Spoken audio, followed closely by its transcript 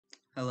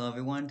Hello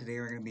everyone, today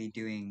we're going to be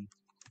doing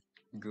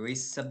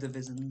Greece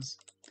subdivisions,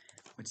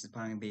 which is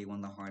probably going to be one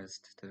of the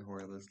hardest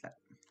tutorials that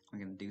we're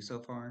going to do so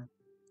far.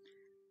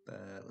 But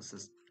let's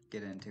just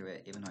get into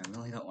it, even though I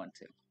really don't want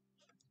to.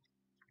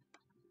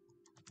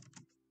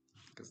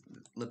 Because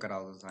look at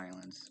all those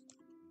islands.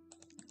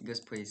 It goes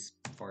pretty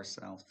far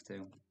south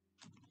too.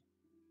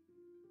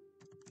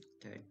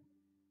 Okay.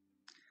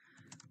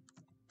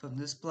 From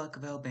this block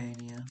of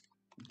Albania,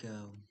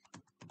 go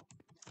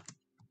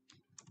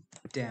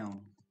down.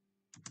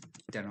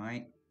 Down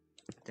right,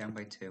 down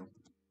by 2.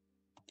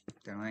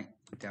 Down right,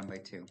 down by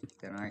 2.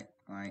 Down right,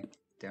 right,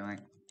 down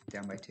right,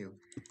 down by 2.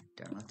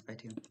 Down left by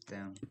 2.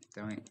 Down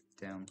right,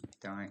 down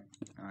right,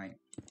 right,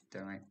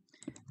 down right,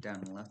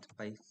 down left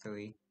by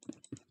 3.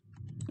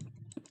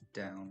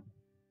 Down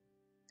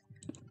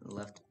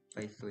left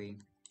by 3.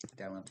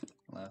 Down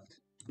left,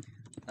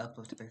 up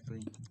left by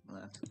 3.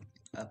 Left,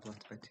 up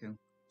left by 2.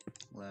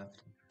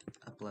 Left,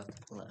 up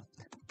left,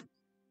 left.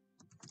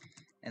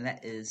 And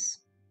that is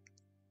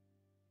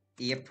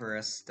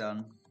Ypres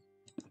done.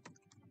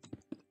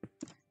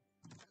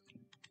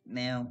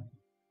 Now,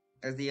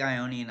 there's the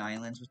Ionian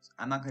Islands, which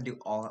I'm not going to do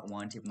all at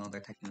once, even though they're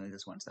technically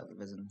just one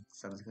subdivision,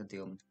 so I'm just going to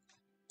do them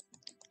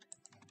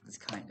this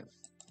kind of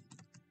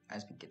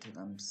as we get to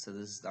them. So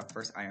this is our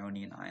first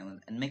Ionian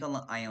Island, and make all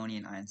the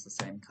Ionian Islands the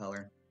same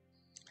color.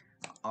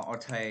 I'll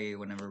tell you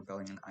whenever we're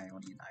building an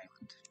Ionian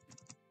Island.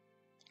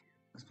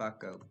 Let's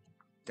go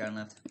down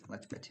left,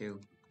 left by 2,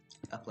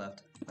 up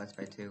left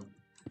by 2,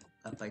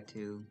 up by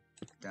 2,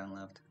 down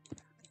left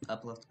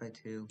by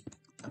 2,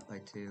 up by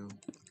 2,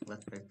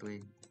 left by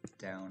 3,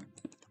 down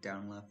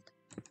left,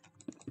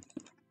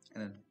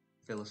 and then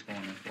fill this hole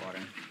in with water.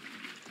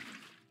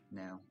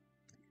 Now,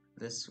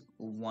 this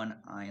one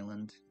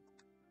island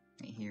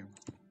right here,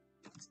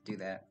 let's do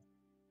that.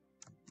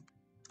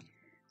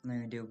 I'm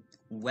gonna do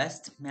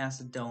West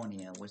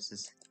Macedonia, which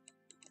is,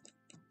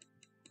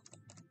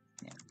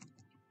 yeah,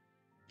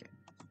 okay.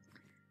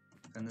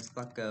 From this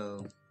block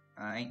go,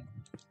 right,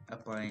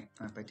 up by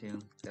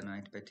 2, then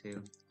right by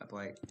 2, up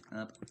right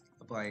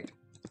by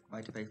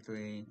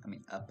 3,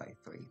 up by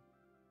 3.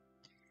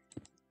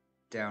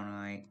 Down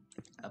right,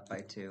 up by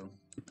 2,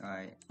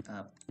 right,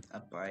 up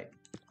right,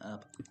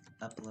 up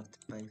left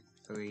by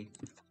 3,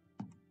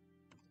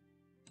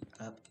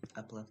 up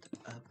left,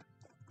 up.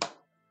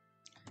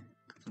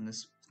 From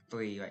this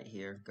 3 right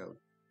here, go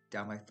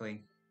down by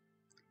 3,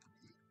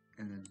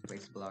 and then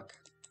place the block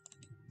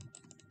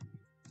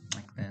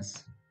like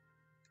this.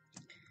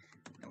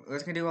 We're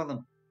just gonna do all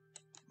the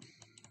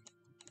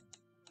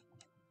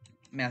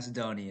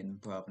Macedonian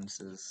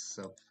provinces,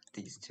 so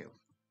these two.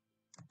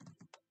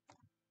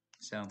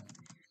 So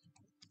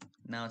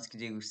now let's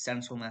do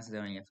Central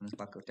Macedonia. From this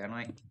block, go down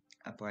right,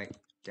 up right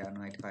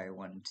by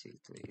 1, 2,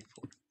 3,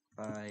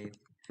 4, 5,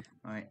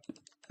 right,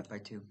 up by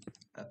 2,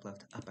 up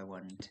left, up by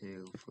 1,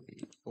 2,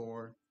 3,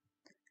 4,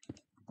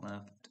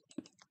 left,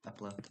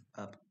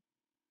 up,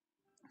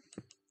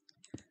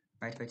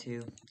 right by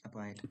 2, up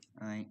right,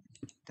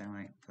 down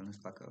right. From this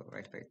block, go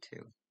right by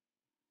 2.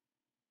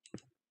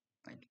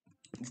 Like,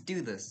 let's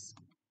do this.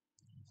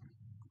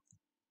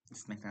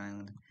 Let's make the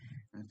island,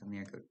 and then from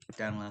here go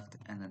down left,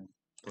 and then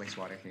place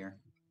water here.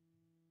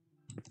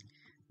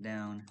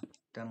 Down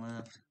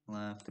left,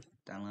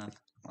 down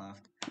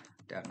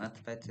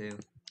left by 2,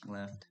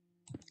 left,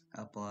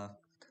 up left.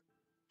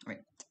 Wait,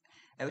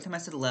 every time I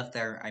said left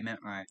there, I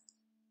meant right.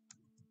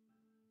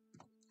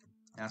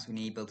 Now we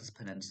need to build this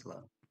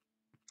peninsula.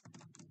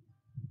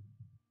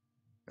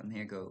 From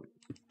here go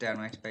down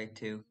right by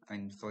 2,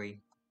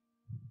 3.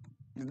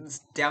 It's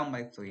down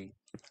by 3.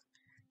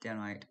 Down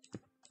right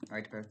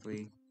by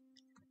 3,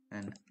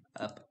 then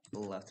up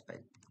left by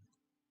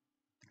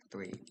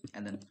 3,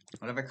 and then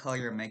whatever color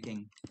you're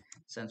making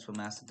Central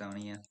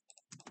Macedonia,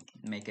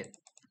 make it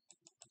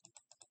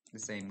the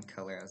same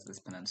color as this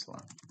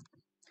peninsula.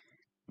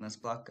 And this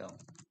block go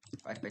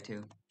right by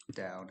 2,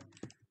 down,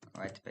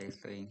 right by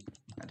 3,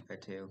 right by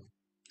 2,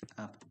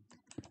 up,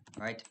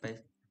 left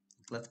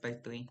by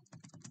 3,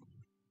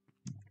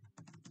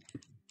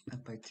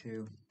 up by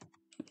 2,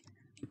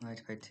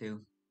 right by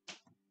 2.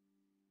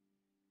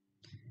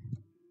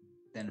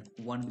 Then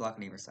one block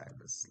on either side of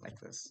this, like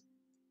this.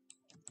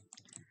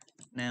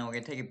 Now we're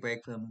gonna take a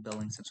break from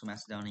building Central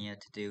Macedonia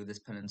to do this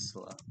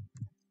peninsula,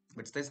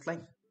 which there's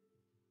like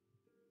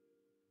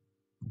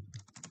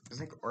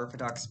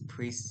Orthodox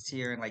priests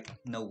here, and like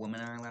no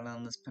women are allowed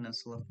on this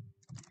peninsula.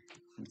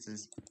 This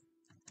is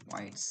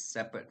why it's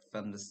separate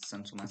from the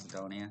Central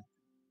Macedonia.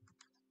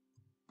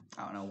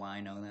 I don't know why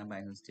I know that, but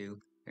I just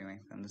do. Anyway,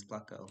 from this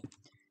block go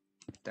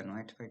down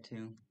right by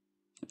 2,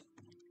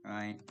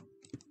 right,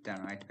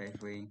 down right by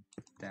 3,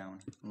 down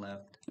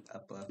left,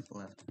 up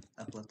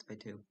left by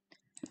 2.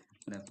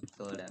 And then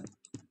fill it in.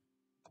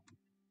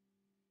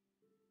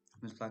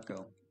 This block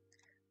go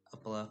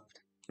up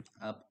left,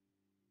 up.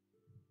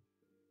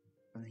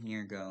 From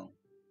here go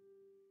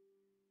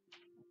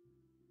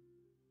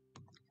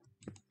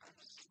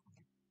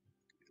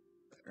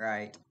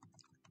right,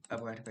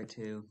 up right by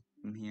 2.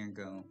 From here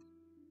go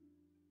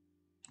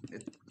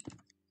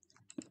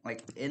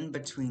like in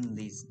between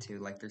these two,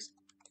 like there's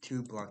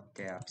 2 block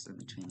gaps in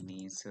between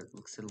these, so it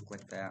looks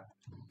like that.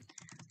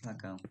 Let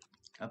go.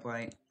 Up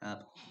right,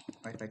 up,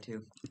 right by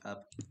 2,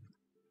 up,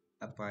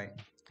 right,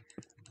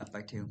 up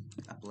by 2,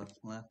 up left,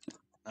 left,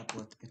 up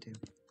left by 2,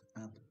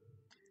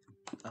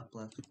 up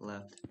left,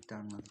 left,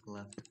 down left,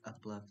 left,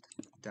 up left,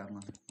 down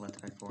left,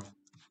 left by 4.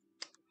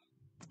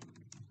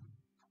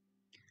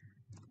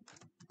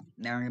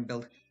 Now we're gonna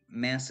build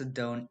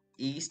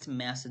East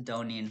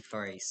Macedonian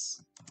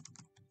Thrace.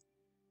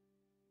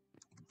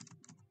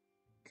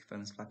 From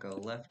this block, go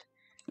left,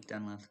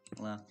 down left,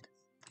 left,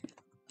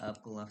 up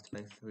left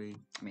by 3.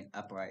 I mean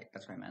up right.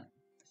 That's what I meant.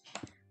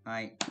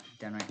 Right,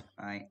 down right,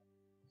 right,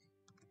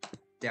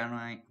 down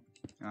right,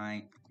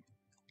 right,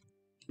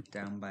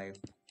 down by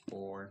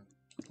 4,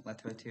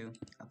 left by 2,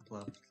 up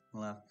left,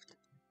 left,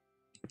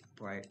 up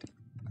right,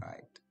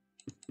 right,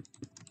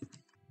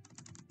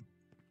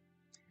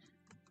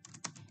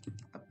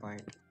 up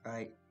right,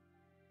 right,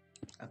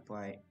 up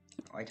right,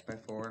 right by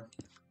 4,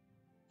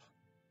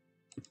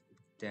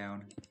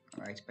 down,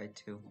 right by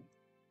 2.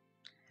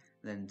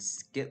 Then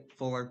skip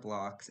 4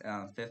 blocks,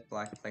 5th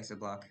block, place a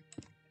block,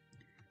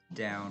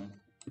 down,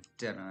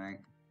 right,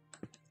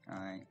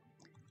 right,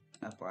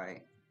 up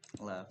right,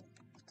 left,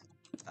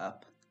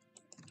 up,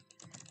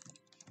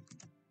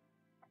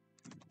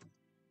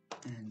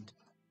 and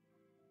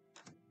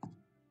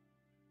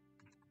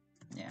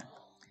yeah.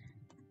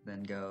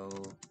 Then go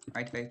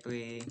right by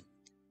 3,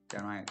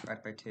 down right,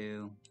 right by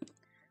 2,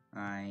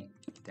 right,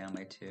 down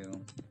by 2,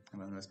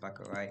 and then this block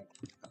go right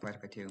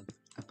by 2,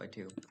 up by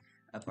 2,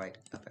 up right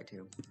by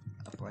 2,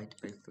 up right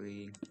by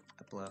 3,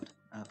 up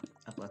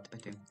left by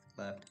 2,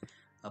 left,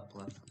 up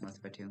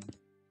left by 2,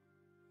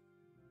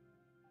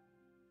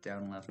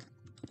 down left,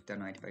 down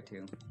right by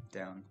 2,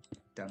 down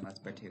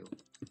left by 2,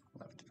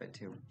 left by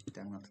 2,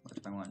 down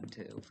left by 1,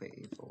 2,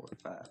 3, 4,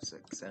 5,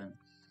 6, 7,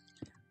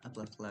 up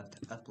left,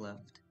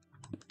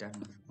 down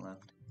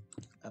left,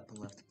 up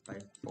left by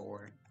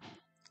 4,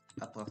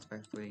 up left by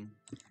 3,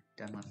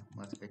 down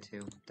left by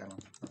 2, down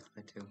left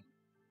by 2.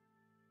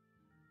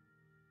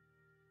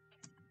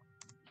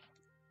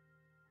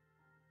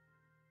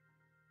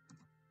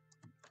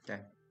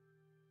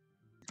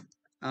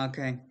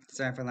 Okay,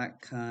 sorry for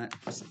that cut,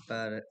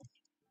 but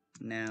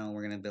now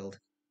we're gonna build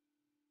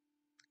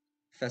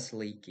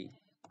Thessaloniki.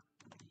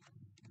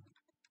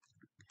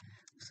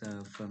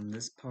 So from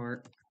this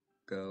part,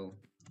 go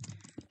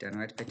down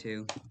right by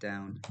 2,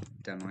 down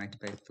right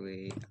by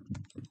 3,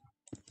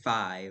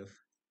 5,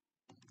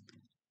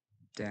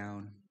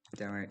 down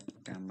right,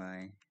 down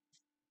by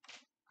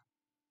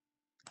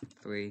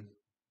 3,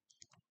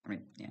 I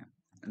mean, yeah,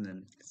 and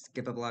then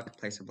skip a block,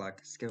 place a block,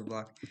 skip a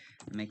block,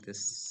 and make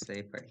this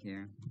shape right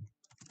here,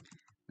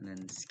 and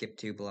then skip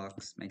 2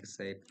 blocks, make a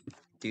shape,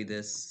 do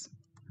this,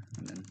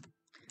 and then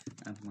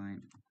up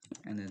line,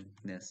 and then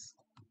this.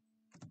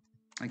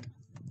 Like,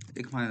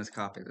 you can just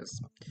copy this.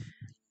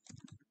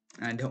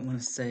 I don't want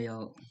to say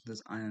all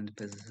those island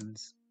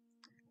positions.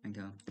 And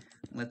go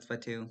left by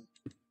 2,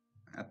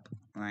 up,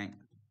 right,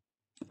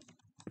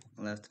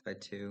 left by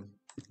 2,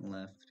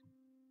 left,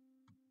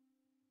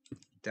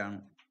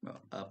 down,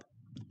 well, up,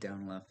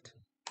 down left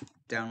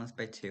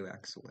by 2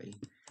 actually,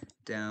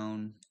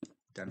 down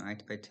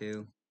right by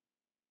 2,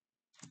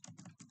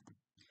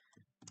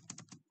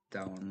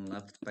 down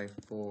left by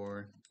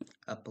 4,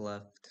 up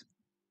left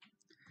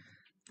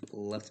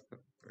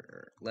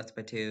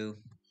by 2,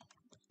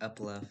 up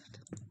left,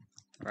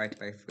 right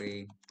by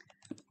 3,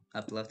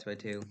 up left by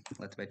 2,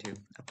 left by 2,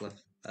 up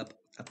left, up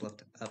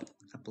left,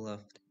 up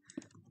left,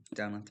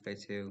 down left by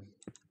 2,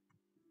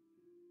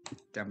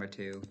 down by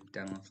 2,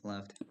 down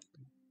left,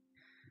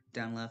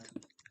 down left,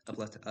 up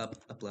left, up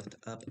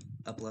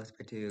left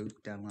by 2,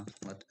 down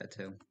left by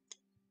 2.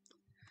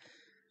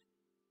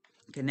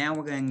 Okay, now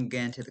we're going to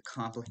get into the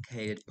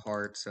complicated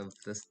parts of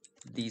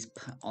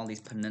all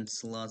these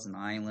peninsulas and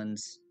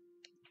islands.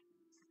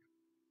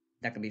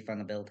 That can be fun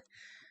to build.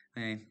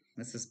 Okay,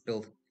 let's just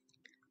build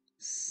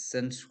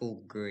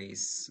Central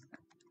Greece.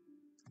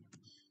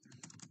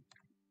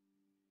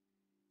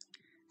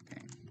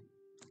 Okay,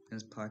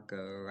 this part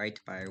go right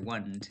by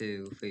 1,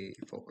 2, 3,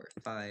 4,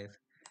 5.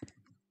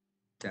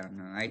 Down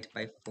right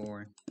by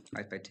 4,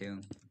 right by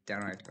 2,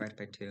 down right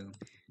by 2,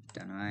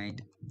 down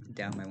right,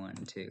 down by 1,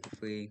 2,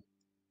 3,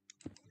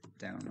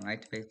 down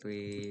right by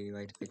 3,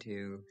 right by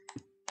 2,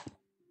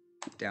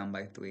 down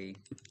by 3,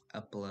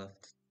 up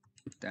left,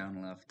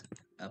 down left,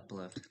 up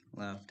left,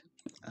 left,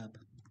 up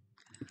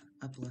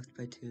left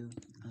by 2,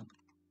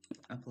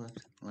 up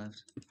left,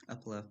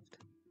 up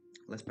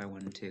left by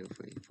 1, 2,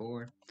 3,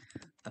 4,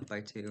 up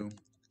by 2,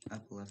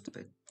 up left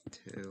by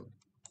 2,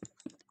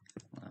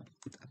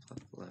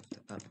 left,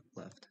 up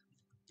left.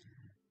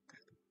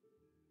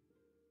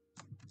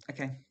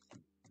 Okay.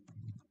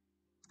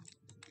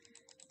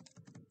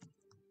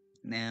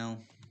 Now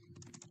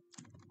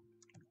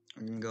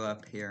we're gonna go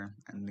up here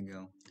and then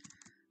go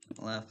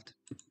left,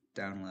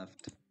 down,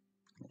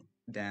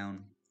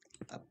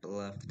 up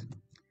left,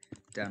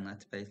 down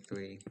left by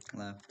 3,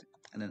 left,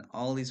 and then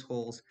all these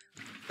holes,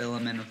 fill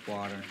them in with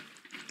water.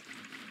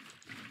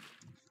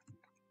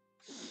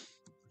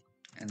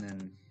 and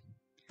then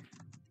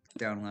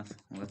down left,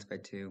 left by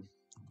 2,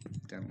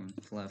 down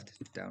left,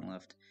 down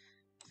left.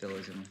 Fill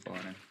is in with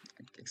water,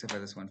 except for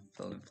this one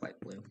filled in light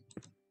blue.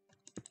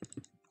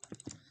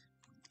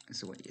 This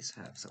is what you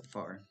have so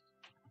far.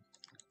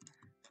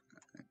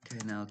 Okay,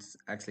 now let's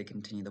actually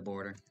continue the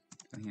border.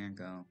 Go here,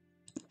 go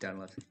down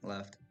left,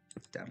 left,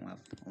 down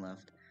left,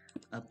 left,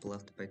 up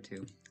left by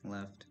 2,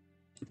 left,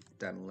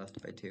 down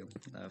left by 2,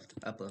 left,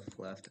 up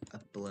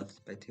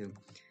left by 2,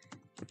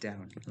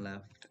 down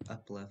left,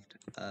 up,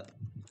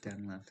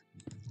 down left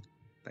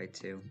by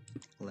 2,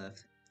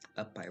 left,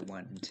 up by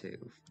 1,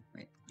 2,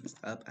 wait, it's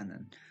up and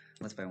then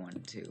left by 1,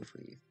 2,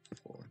 3,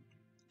 4,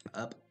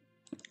 up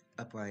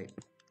right,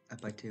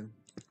 up by 2,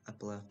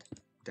 up left,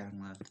 down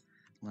left,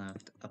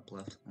 left, up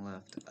left,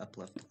 up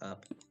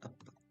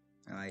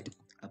right,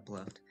 up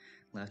left,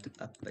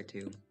 up by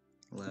 2,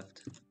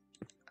 left,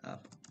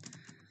 up.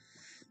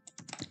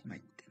 My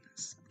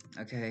goodness.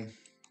 Okay.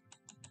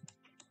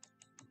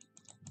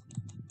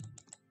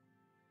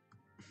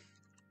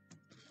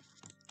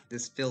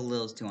 This filled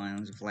those 2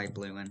 islands with light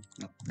blue and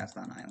nope, that's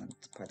not an island,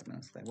 it's part of the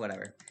peninsula.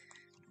 Whatever.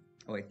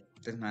 Oh wait,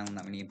 there's an island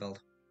that we need to build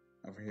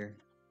over here.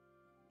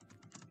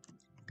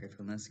 Okay,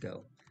 from this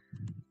go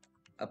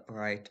up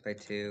right by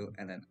 2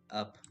 and then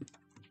up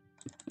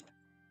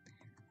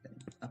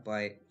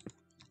right,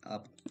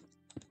 up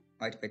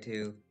right by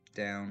 2,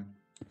 down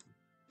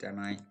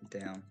right,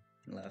 down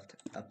left,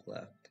 up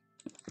left.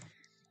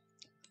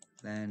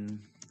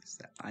 Then it's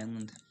the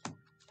island.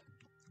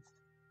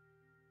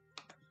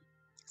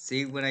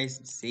 See what I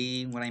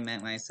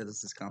meant when I said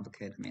this is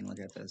complicated? I mean, look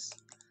at this.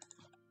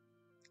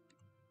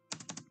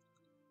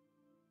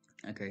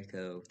 Okay,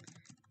 go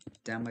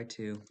down by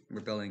 2.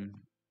 We're building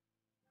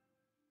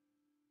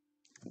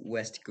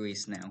West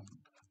Greece now,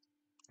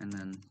 and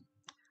then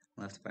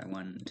left by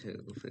 1,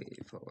 2, 3,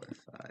 4,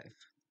 5,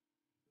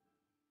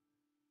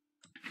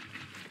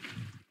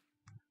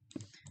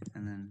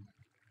 and then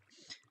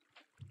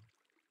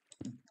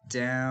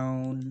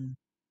down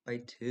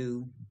by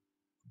 2,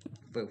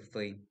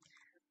 3,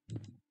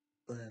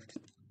 left,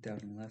 down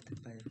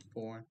left by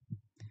 4,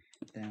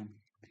 down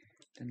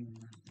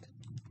left,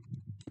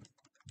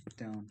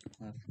 down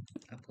left,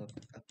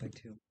 up by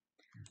 2,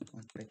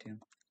 left by 2,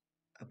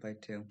 up by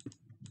 2.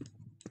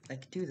 I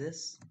could do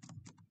this.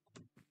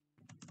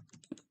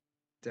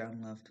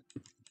 Down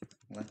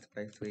left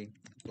by 3,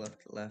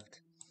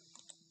 left.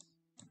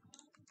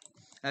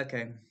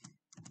 Okay.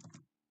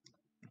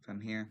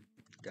 From here,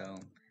 go.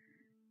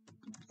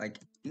 Like,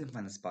 you can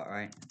find the spot,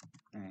 right?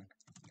 Alright.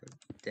 Go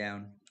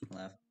down,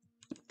 left,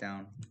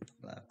 down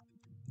left,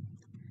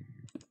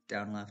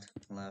 down left,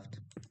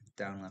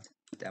 down left,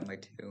 down by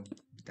 2,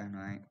 down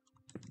right,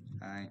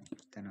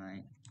 down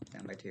right,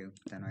 down by 2,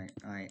 down right,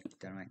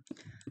 down right,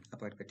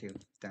 up right by 2,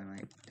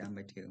 down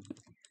by 2,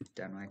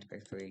 down right by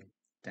 3,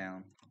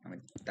 down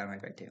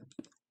right by 2,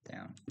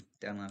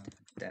 down left,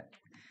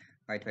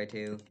 right by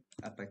 2,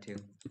 up by 2,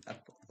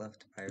 up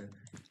left by,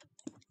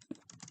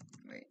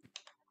 wait,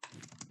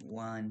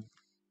 1,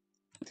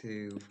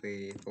 2,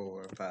 3,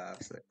 4, 5,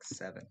 6,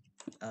 7,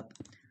 up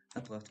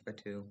left by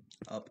 2,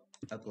 up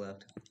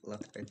left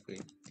by 3,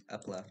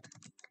 up left.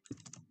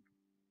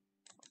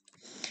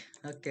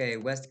 Okay,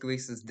 West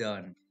Greece is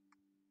done.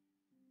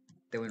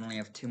 Then we only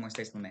have 2 more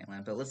states on the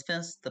mainland, but let's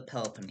finish the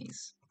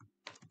Peloponnese.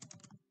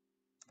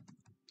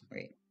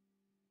 Wait.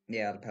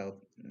 Yeah,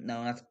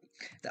 no, that's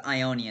the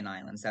Ionian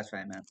Islands, that's what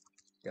I meant.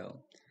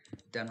 Go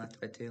down left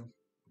by 2.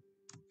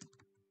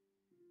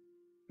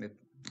 Like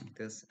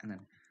this, and then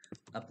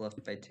up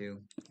left by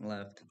 2,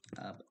 left,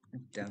 up,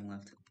 down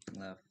left,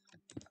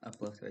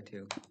 up left by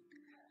 2,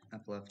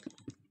 up left.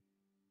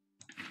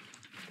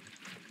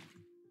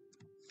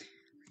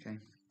 Okay.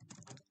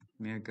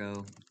 Here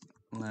go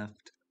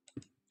left.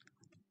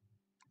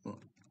 Well,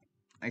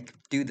 I could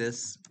do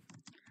this.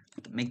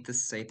 Make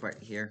this shape right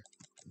here.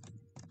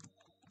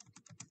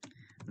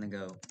 And then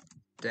go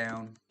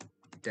down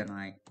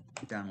right,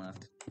 down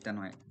left, down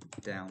right,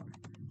 down.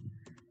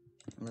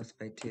 Left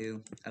by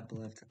 2, up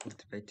left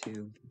by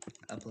 2,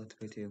 up left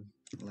by 2,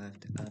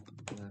 left, up,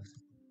 left,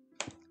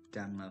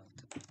 down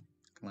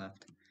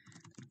left.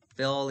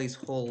 Fill all these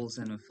holes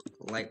in with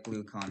light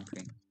blue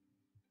concrete.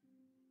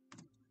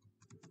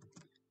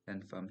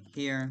 Then from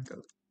here,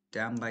 go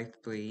down by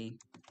 3,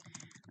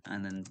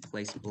 and then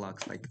place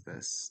blocks like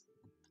this.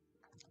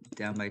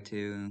 Down by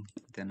 2,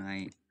 then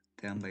right,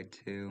 down by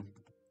 2,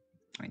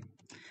 wait,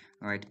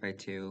 right by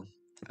 2,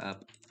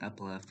 up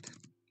left.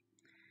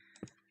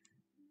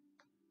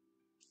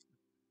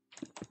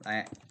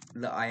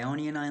 The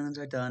Ionian Islands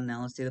are done,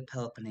 now let's do the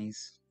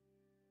Peloponnese.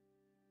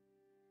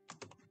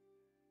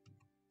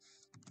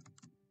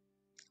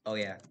 Oh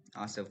yeah,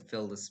 also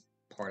fill this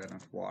part in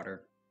with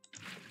water.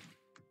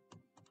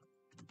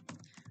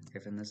 Okay,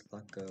 from this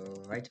block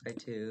go right by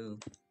 2,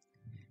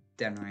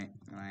 then right,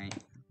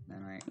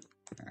 then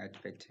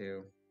right by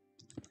 2,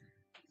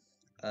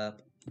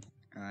 up,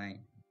 right,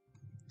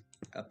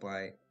 up,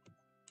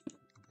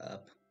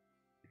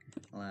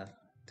 left,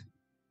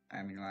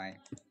 right,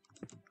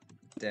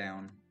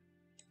 down.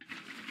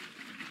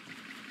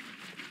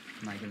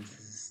 My goodness, this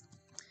is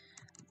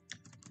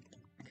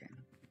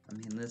I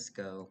mean, let's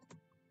go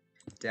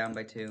down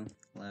by 2,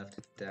 left,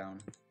 down,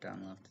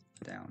 down, left,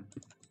 down,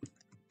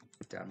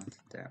 down,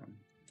 left, down,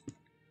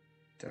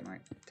 down,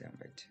 right, down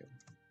by 2.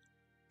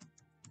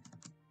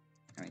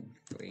 I mean,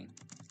 3.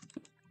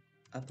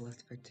 Up,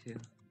 left by 2,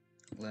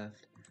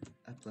 left,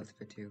 up, left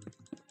by 2,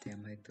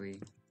 down by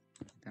 3,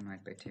 down,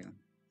 right by 2,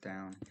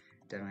 down,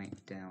 down,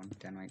 right, down,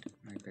 right,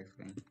 right by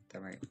 3,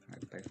 down, right,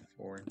 right by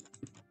 4,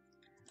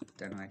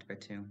 down, right by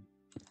 2,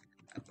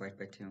 up, right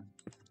by 2,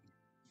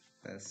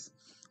 this,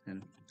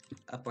 then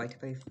up, right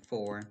by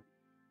 4,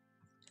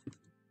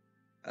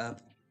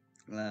 up,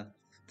 left,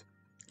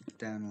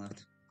 down,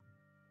 left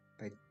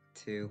by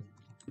 2,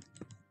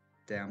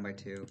 down by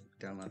 2,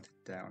 down, left,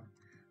 down,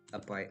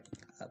 up, right,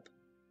 up,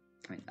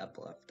 I mean, up,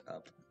 left,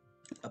 up,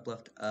 up,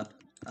 left, up,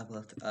 up,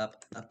 left,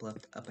 up,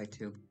 left, up by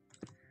 2,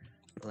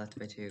 left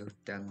by 2,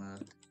 down,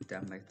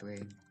 down by 3,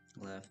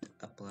 left,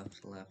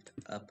 left,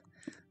 up,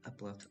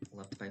 left,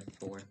 left by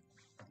 4.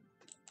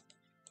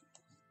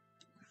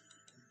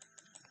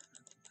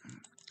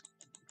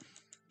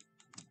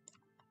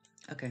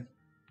 Okay,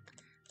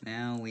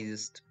 now we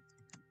just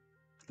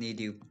need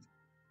to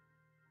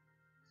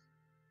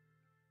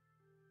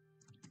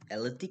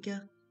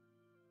elliptica,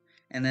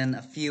 and then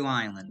a few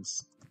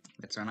islands,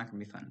 which are not going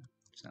to be fun.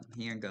 So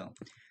here go,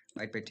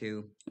 right by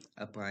 2,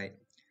 up right,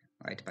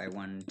 right by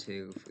 1,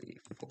 2, 3,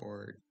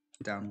 4,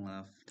 down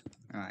left,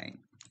 right,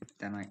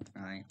 down right,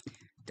 right,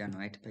 down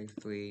right by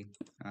 3,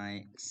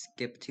 right,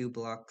 skip 2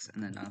 blocks,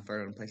 and then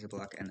further and place a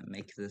block, and then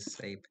make this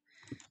shape,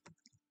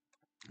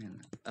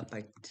 and up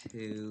by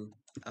 2,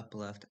 up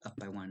left, up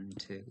by 1,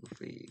 2,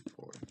 3,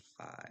 4,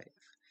 5.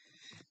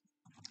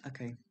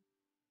 Okay.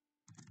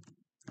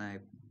 I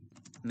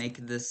make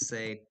this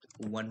shape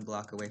 1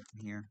 block away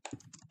from here.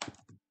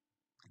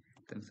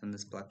 Then from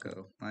this block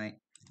go right,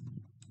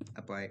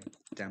 up right,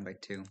 down by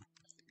 2.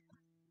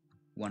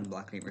 1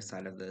 block on either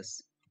side of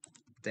this.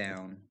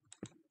 Down,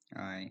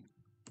 right,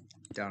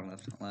 down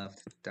left,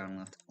 left, down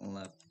left,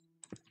 left,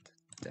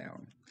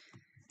 down.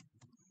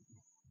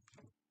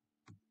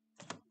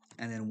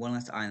 And then 1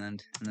 last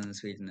island, and then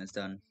this region is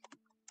done.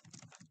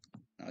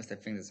 No, I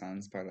think this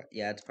island's part of that.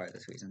 Yeah, it's part of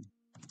this region.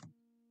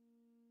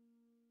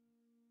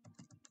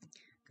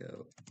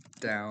 Go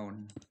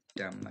down,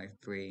 down by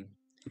 3,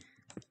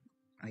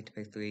 right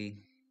by 3,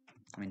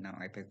 I mean not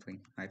right by 3,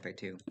 right by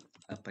 2,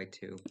 up by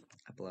 2,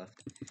 up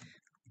left.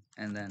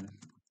 And then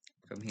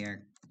from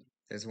here,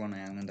 there's 1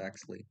 island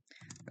actually.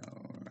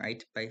 Go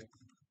right by,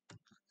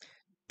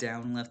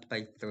 down left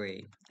by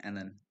 3, and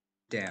then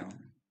down.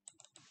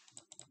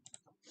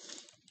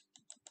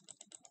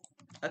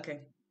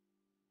 Okay.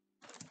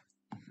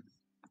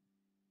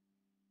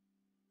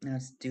 Now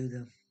let's do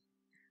the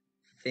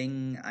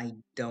thing I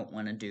don't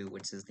want to do,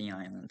 which is the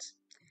islands.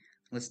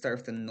 Let's start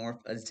with the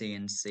North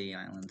Aegean Sea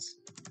Islands.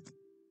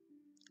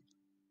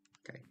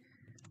 Okay.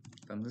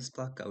 From this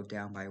block, go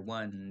down by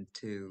 1,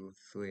 2,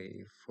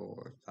 3,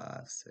 4,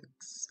 5, 6,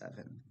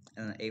 7.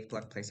 And then 8th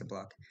block, place a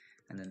block.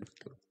 And then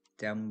go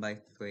down by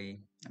 3,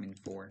 I mean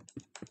 4.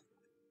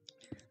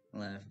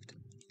 Left,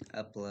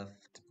 up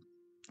left,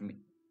 I mean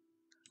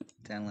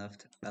down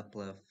left, up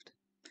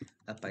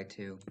by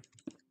 2.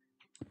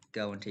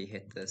 Go until you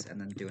hit this, and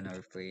then do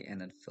another 3,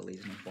 and then fill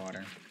these in with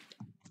water.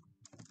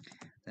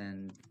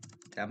 Then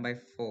down by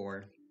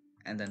 4,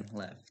 and then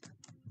left.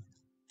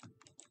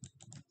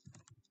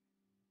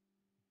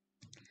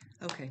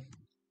 Okay,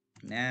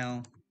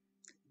 now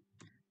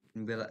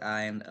build the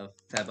island of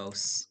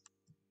Phobos.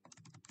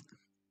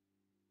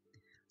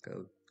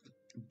 Go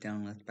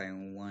down left by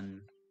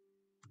 1,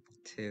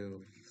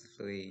 2,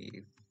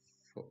 3,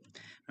 4.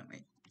 No,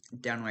 wait.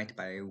 Down right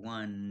by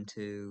 1,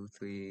 2,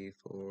 3,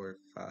 4,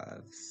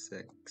 5,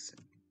 6.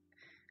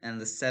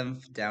 And the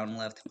 7th down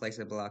left, place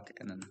a block,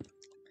 and then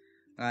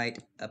right,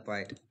 up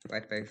right,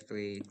 right by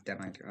 3, down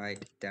right,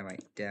 right, down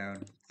right,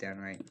 down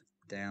right,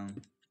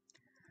 down,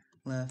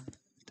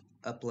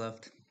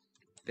 left,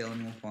 fill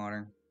in with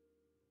water,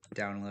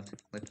 down left,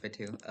 left by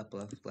 2, up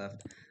left,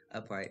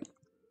 up right,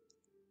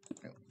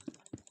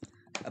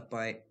 up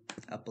right,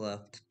 up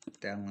left,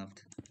 down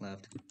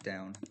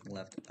down,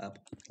 left, up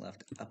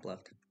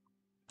left.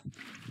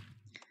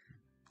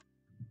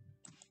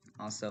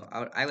 Also,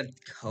 I would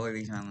color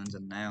these islands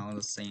in now,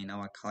 just so you know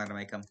what color to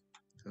make them.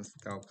 Since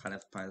they're all kind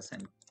of part of the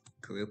same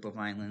group of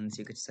islands,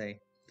 you could say.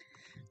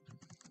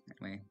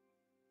 Anyway,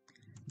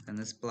 then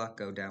this block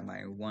go down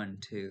by 1,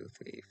 2,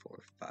 3,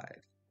 4,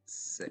 5,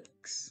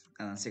 6.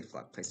 And then 6th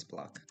block, place a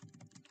block.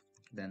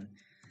 Then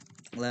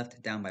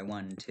left, down by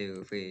 1,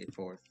 2, 3,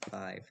 4,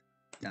 5.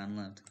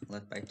 Down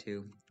left by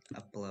 2,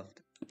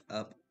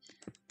 up,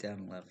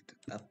 down left,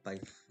 up by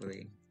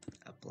 3,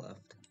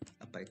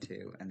 up by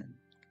 2, and then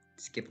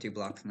skip 2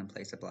 blocks and then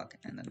place a block,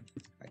 and then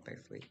right by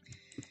 3.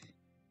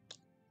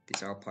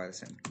 These are all part of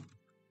the same.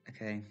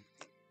 Okay.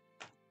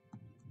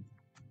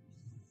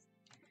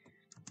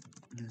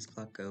 This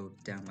block go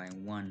down by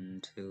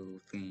 1,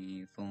 2,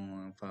 3,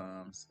 4,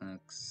 5,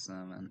 6,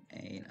 7,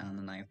 8, and on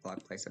the 9th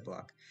block, place a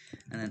block.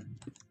 And then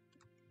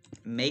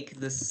make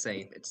this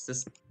shape. It's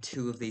just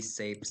 2 of these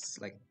shapes,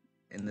 like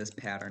in this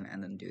pattern,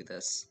 and then do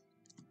this.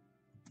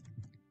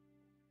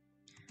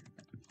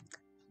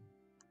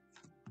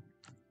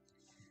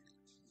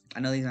 I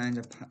know these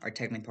islands are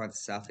technically part of the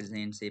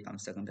subdivision, but I'm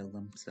still gonna build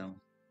them. So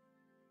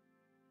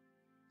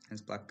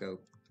let's block go.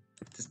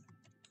 Just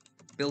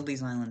build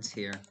these islands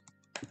here,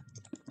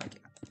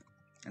 like,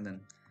 and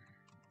then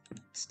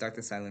start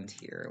this island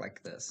here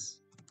like this,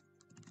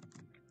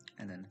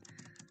 and then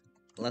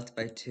left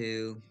by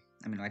 2.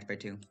 I mean right by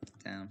 2,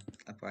 down,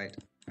 up, right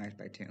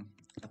by 2,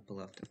 up,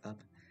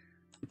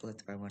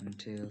 left by 1,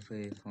 2,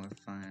 3, 4,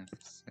 5,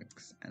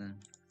 6, and then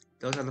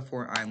those are the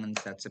 4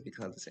 islands that should be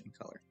colored the same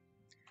color.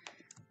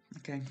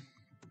 Okay.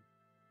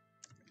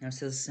 Now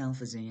to the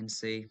south, as you can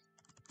see.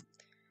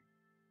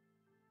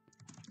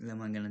 Then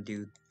we're gonna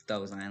do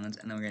those islands,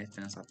 and then we're gonna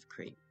finish off the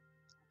crate.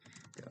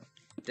 Go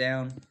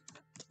down.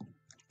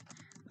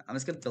 I'm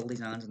just gonna build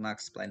these islands and not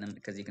explain them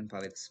because you can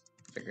probably just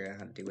figure out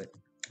how to do it.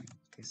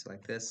 Okay, so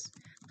like this.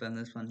 Then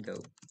this one, go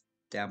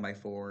down by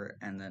 4,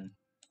 and then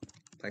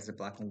place a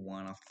block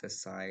 1 off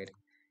this side,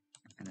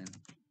 and then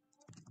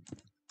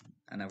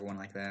another one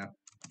like that.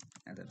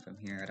 And then from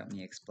here, I don't need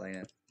to explain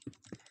it.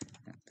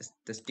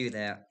 Just do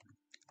that.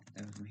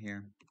 And from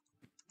here,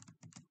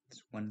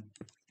 just 1,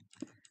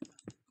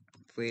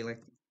 3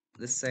 like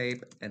this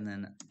shape, and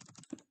then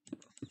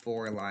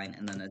 4 line,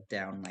 and then a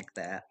down like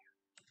that.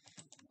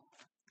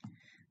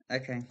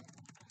 Okay.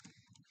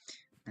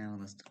 Now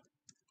let's do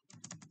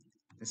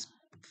this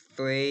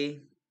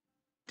 3.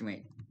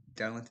 Wait,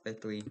 down with by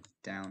 3,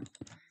 down,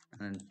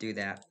 and then do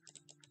that,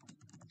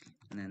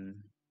 and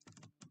then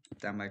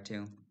down by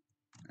 2,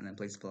 and then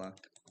place a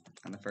block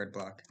on the 3rd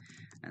block,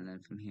 and then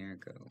from here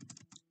go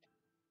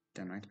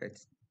down right by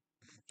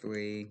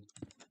 3,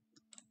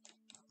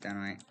 down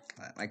right,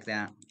 like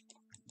that,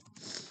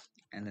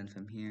 and then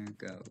from here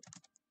go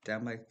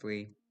down by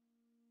 3,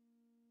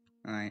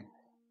 alright,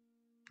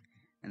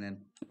 and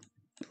then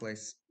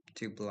place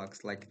 2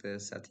 blocks like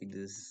this after you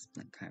do this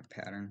kind of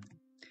pattern.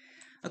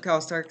 Okay,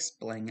 I'll start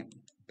explaining it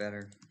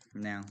better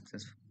now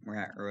since we're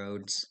at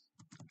roads.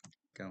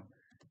 Go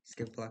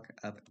skip block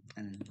up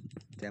and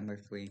down by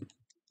 3,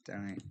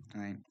 down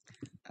right,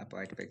 up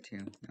right by 2,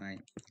 right,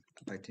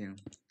 up by 2,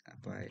 up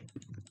right,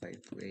 up by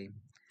 3,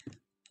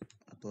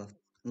 up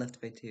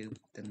left by 2,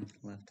 then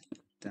left,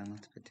 down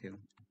left by 2.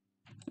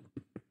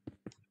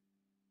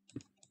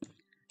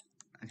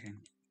 Okay.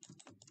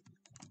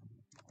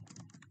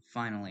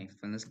 Finally,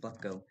 from this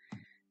block, go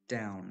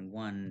down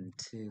 1,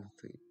 2,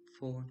 3,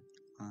 4,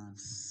 5,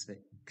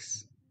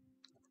 6,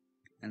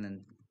 and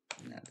then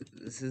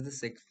this is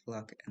the 6th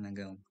block, and then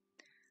go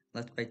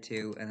left by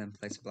 2, and then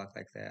place a block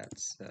like that.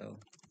 So,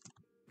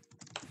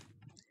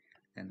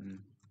 and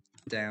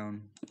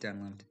down,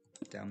 left,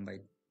 down by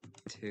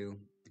 2,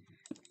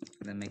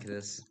 and then make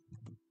this,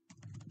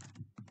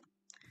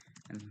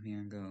 and from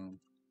here go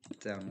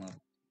down left,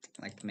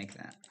 like make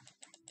that.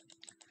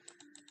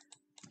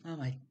 Oh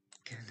my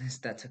goodness,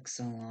 that took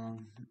so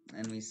long,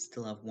 and we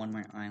still have 1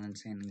 more island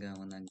to go,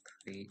 and then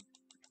Crete.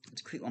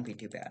 Crete won't be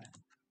too bad.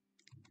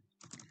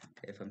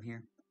 Okay, from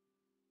here,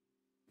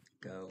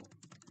 go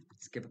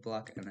skip a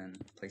block, and then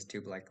place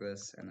 2 like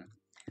this, and then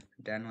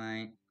down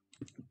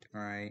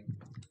right,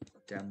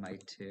 down by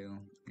 2,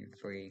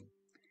 3,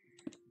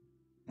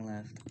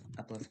 left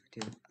by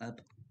 2,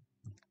 up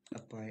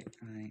right,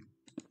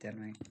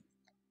 down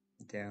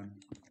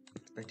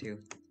by 2,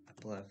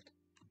 up left,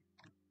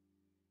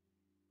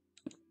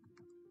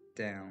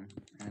 down,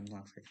 and then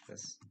blocks like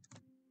this.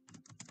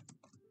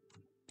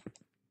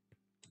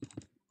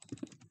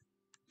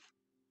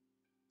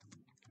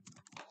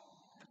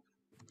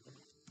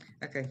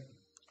 Okay.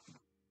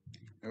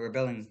 We're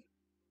building.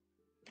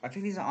 I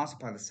think these are also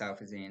part of the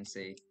south, as you can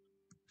see.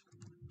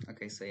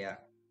 Okay, so yeah.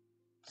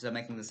 So I'm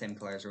making the same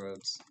color as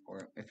roads,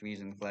 or if you're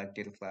using the flag,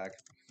 do the flag.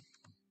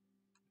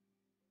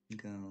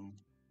 Go.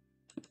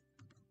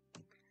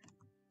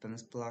 From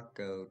this block,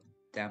 go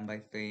down by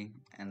 3,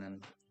 and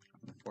then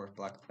on the 4th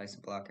block, place a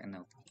block, and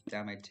then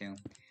down by 2,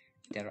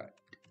 down right,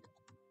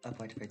 up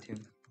right by 2,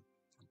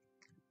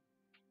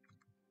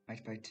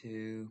 right by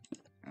 2,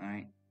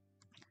 alright,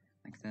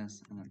 like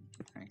this, and then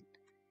right,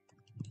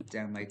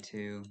 down by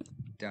 2,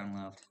 down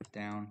left,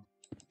 down,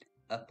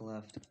 up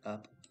left,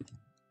 up,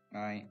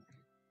 right.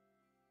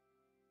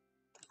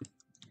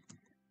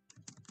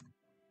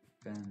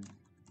 Then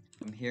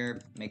from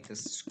here, make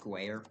this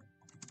square,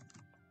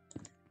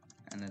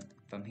 and then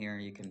from here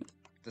you can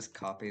just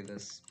copy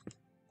this.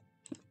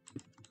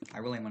 I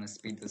really want to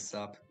speed this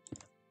up.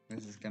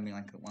 This is gonna be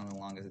like one of the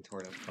longest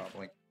tutorials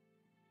probably.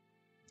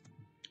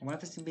 I wonder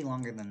if this can be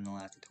longer than the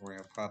last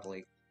tutorial,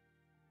 probably.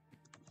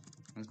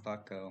 Let's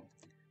go.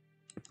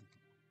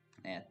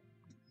 Yeah.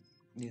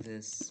 Do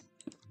this,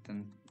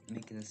 then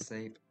make it a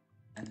shape,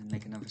 and then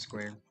make another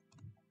square, and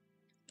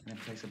then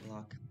place a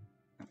block.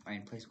 I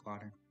mean, place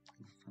water.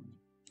 From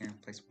here,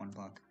 place 1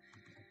 block,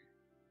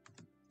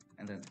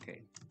 and then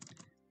okay.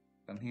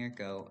 From here,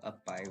 go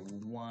up by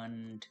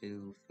 1,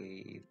 2,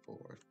 3,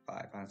 4,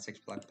 5, 6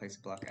 block. Place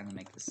a block, and then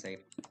make the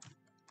shape.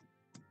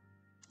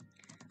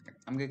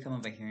 I'm gonna come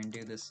over here and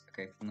do this.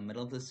 Okay, from the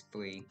middle of this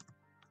 3,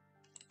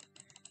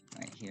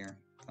 right here.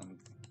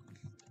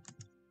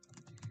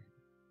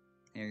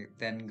 Here,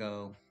 then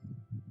go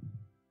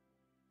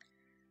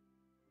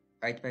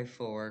right by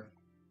 4,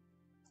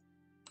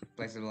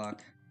 place a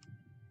block,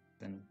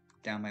 then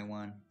down by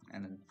 1,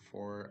 and then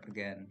 4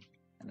 again,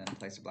 and then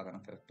place a block on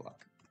the 5th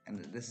block. And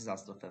this is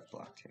also the 5th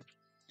block too.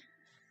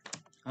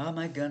 Oh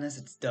my goodness,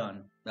 it's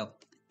done. Well,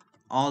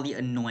 all the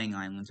annoying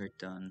islands are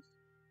done.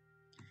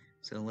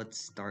 So let's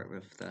start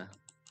with the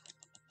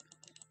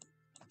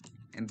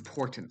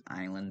important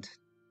island.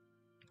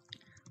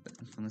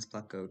 From this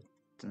block, go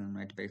to the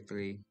right by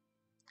 3,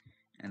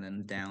 and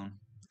then down,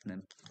 and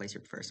then place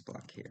your first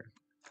block here.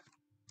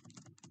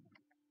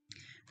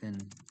 Then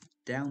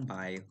down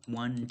by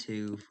 1,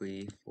 2,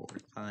 3, 4,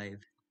 5.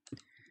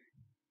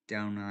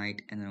 Down right,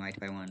 and then right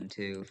by 1,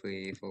 2,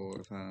 3,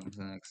 4, 5,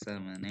 6,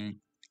 7, 8.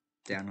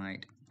 Down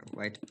right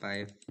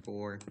by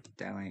 4,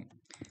 down right,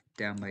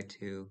 down by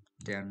 2,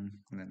 down,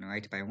 and then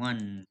right by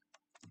 1,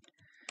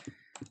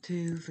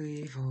 2,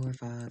 3, 4,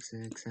 5,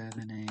 6,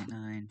 7, 8,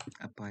 9.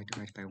 Up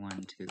right by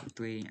 1, 2,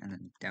 3, and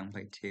then down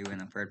by 2, and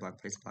then third block,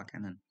 place block,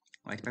 and then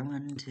right by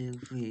 1, 2,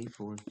 3,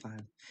 4, 5,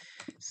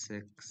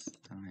 6,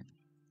 down right,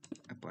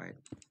 up right,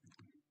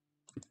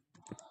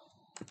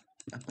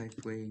 up by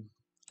 3,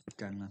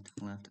 down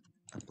left,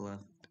 up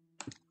left,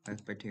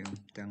 left by 2,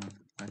 down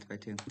left by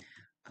 2,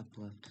 up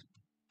left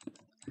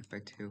by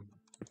 2,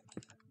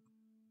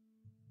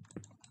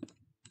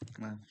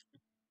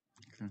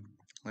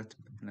 left,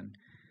 and then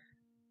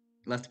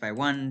left by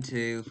 1,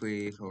 2,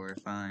 3, 4,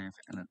 5,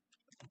 and then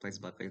place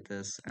a block like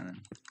this, and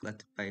then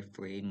left by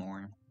 3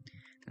 more,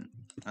 then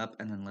up,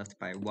 and then left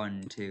by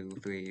 1, 2,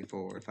 3,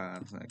 4,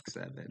 5, 6,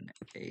 7,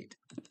 8,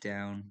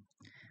 down,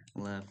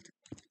 left,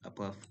 up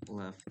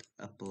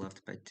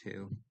left by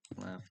 2,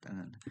 left, and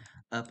then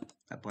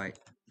up right,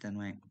 then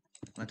right,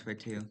 left by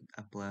 2,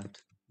 up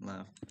left,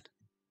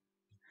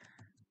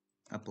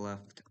 up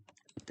left,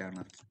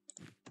 down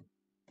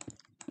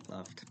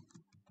left.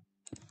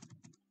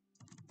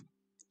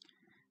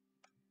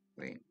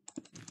 Wait.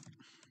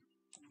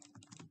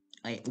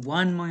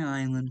 One more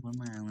island.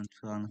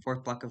 So on the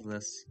 4th block of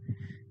this,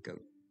 go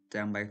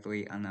down by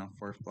 3 on the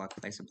 4th block,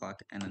 place a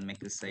block, and then make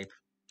this safe.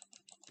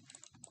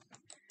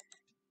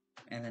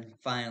 And then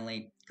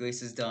finally,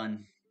 Greece is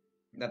done.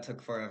 That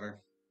took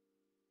forever.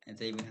 And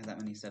they even had that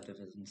many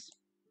subdivisions.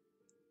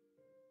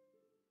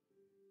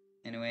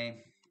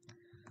 Anyway,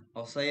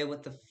 I'll show you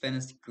what the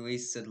finished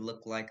Greece should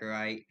look like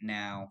right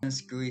now.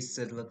 Finished Greece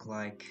should look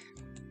like.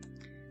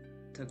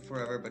 Took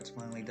forever, but it's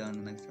finally done.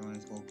 The next one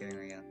is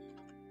Bulgaria.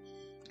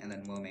 And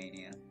then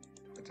Romania.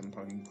 But I'm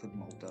probably include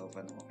Moldova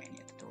in the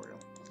Romania tutorial.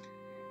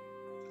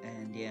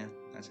 And yeah,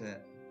 that's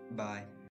it. Bye.